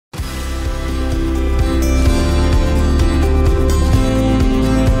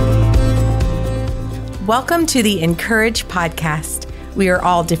Welcome to the Encourage podcast. We are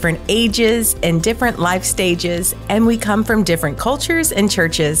all different ages and different life stages, and we come from different cultures and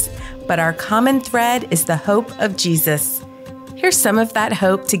churches, but our common thread is the hope of Jesus. Here's some of that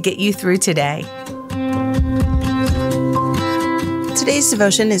hope to get you through today. Today's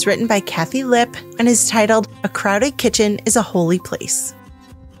devotion is written by Kathi Lipp and is titled, "A Crowded Kitchen is a Holy Place."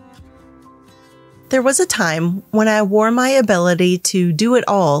 There was a time when I wore my ability to do it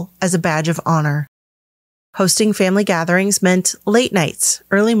all as a badge of honor. Hosting family gatherings meant late nights,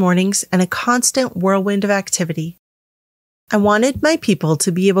 early mornings, and a constant whirlwind of activity. I wanted my people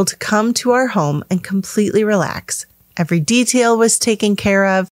to be able to come to our home and completely relax. Every detail was taken care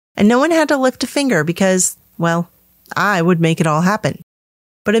of, and no one had to lift a finger because, well, I would make it all happen.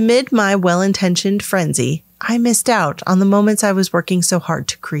 But amid my well-intentioned frenzy, I missed out on the moments I was working so hard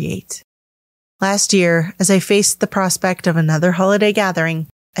to create. Last year, as I faced the prospect of another holiday gathering,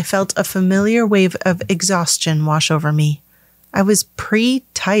 I felt a familiar wave of exhaustion wash over me. I was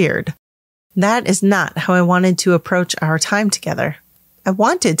pre-tired. That is not how I wanted to approach our time together. I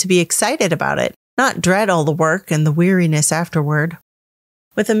wanted to be excited about it, not dread all the work and the weariness afterward.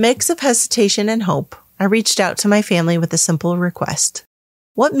 With a mix of hesitation and hope, I reached out to my family with a simple request.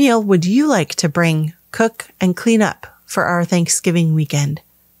 What meal would you like to bring, cook, and clean up for our Thanksgiving weekend?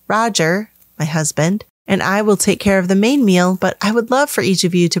 Roger, my husband, and I will take care of the main meal, but I would love for each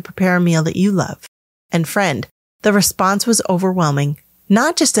of you to prepare a meal that you love. And friend, the response was overwhelming,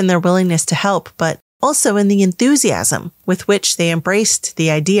 not just in their willingness to help, but also in the enthusiasm with which they embraced the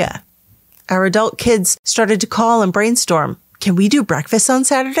idea. Our adult kids started to call and brainstorm. Can we do breakfast on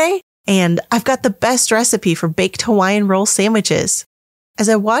Saturday? And I've got the best recipe for baked Hawaiian roll sandwiches. As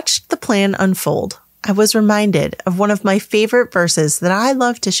I watched the plan unfold, I was reminded of one of my favorite verses that I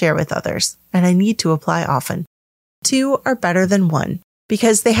love to share with others, and I need to apply often. 2 are better than 1,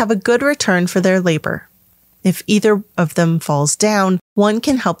 because they have a good return for their labor. If either of them falls down, one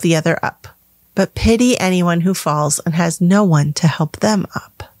can help the other up. But pity anyone who falls and has no one to help them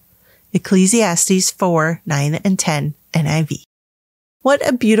up. Ecclesiastes 4, 9, and 10, NIV. What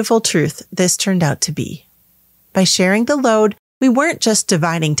a beautiful truth this turned out to be. By sharing the load, we weren't just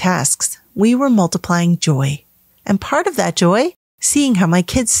dividing tasks. We were multiplying joy. And part of that joy, seeing how my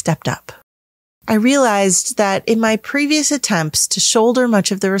kids stepped up. I realized that in my previous attempts to shoulder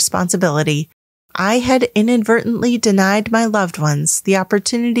much of the responsibility, I had inadvertently denied my loved ones the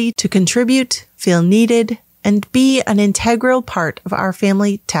opportunity to contribute, feel needed, and be an integral part of our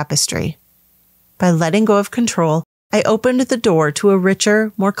family tapestry. By letting go of control, I opened the door to a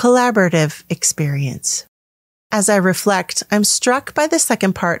richer, more collaborative experience. As I reflect, I'm struck by the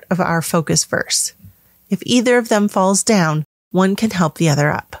second part of our focus verse. If either of them falls down, one can help the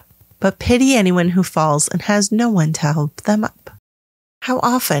other up. But pity anyone who falls and has no one to help them up. How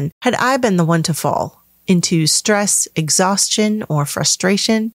often had I been the one to fall into stress, exhaustion, or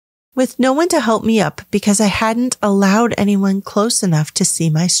frustration, with no one to help me up because I hadn't allowed anyone close enough to see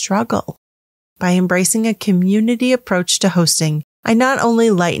my struggle? By embracing a community approach to hosting, I not only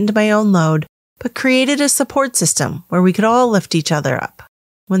lightened my own load, but created a support system where we could all lift each other up.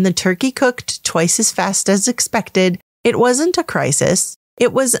 When the turkey cooked twice as fast as expected, it wasn't a crisis.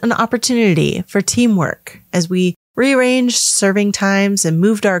 It was an opportunity for teamwork as we rearranged serving times and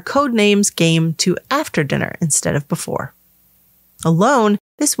moved our code names game to after dinner instead of before. Alone,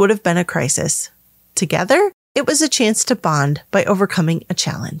 this would have been a crisis. Together, it was a chance to bond by overcoming a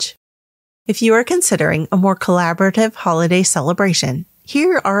challenge. If you are considering a more collaborative holiday celebration,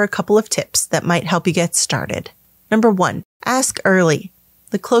 here are a couple of tips that might help you get started. Number 1, ask early.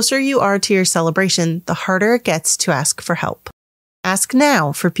 The closer you are to your celebration, the harder it gets to ask for help. Ask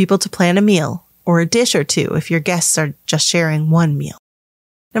now for people to plan a meal, or a dish or two if your guests are just sharing one meal.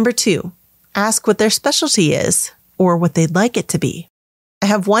 Number 2, ask what their specialty is, or what they'd like it to be. I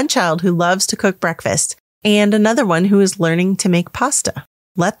have one child who loves to cook breakfast, and another one who is learning to make pasta.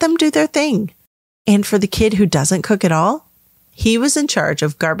 Let them do their thing. And for the kid who doesn't cook at all, he was in charge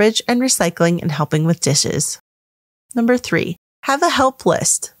of garbage and recycling and helping with dishes. Number 3, have a help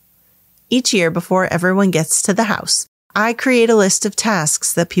list. Each year before everyone gets to the house, I create a list of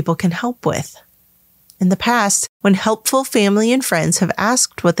tasks that people can help with. In the past, when helpful family and friends have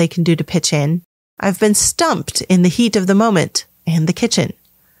asked what they can do to pitch in, I've been stumped in the heat of the moment and the kitchen.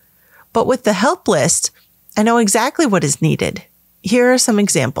 But with the help list, I know exactly what is needed. Here are some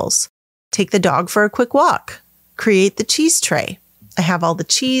examples. Take the dog for a quick walk. Create the cheese tray. I have all the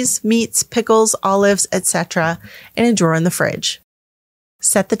cheese, meats, pickles, olives, etc. in a drawer in the fridge.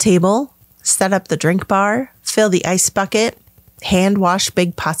 Set the table, set up the drink bar, fill the ice bucket, hand wash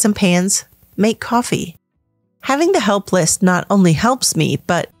big pots and pans, make coffee. Having the help list not only helps me,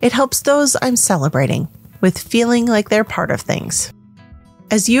 but it helps those I'm celebrating with feeling like they're part of things.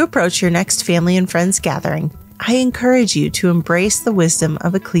 As you approach your next family and friends gathering, I encourage you to embrace the wisdom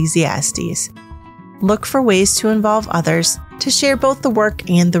of Ecclesiastes. Look for ways to involve others to share both the work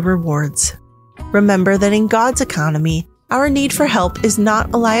and the rewards. Remember that in God's economy, our need for help is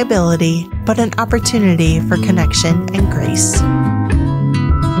not a liability, but an opportunity for connection and grace.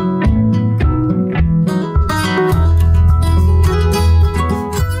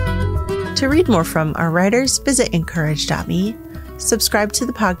 To read more from our writers, visit encourage.me, subscribe to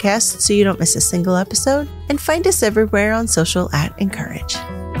the podcast so you don't miss a single episode, and find us everywhere on social @Encourage.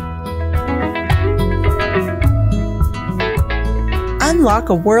 Unlock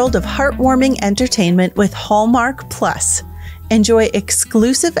a world of heartwarming entertainment with Hallmark Plus. Enjoy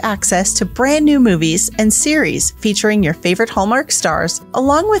exclusive access to brand new movies and series featuring your favorite Hallmark stars,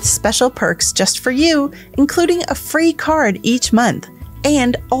 along with special perks just for you, including a free card each month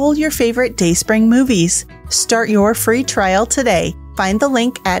and all your favorite DaySpring movies. Start your free trial today. Find the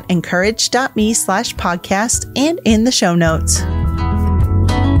link at encourage.me/podcast and in the show notes.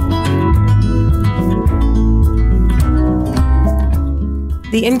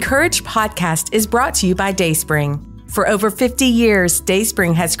 The Encourage podcast is brought to you by DaySpring. For over 50 years,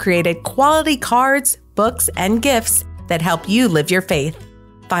 DaySpring has created quality cards, books, and gifts that help you live your faith.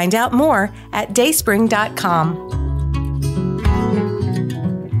 Find out more at dayspring.com.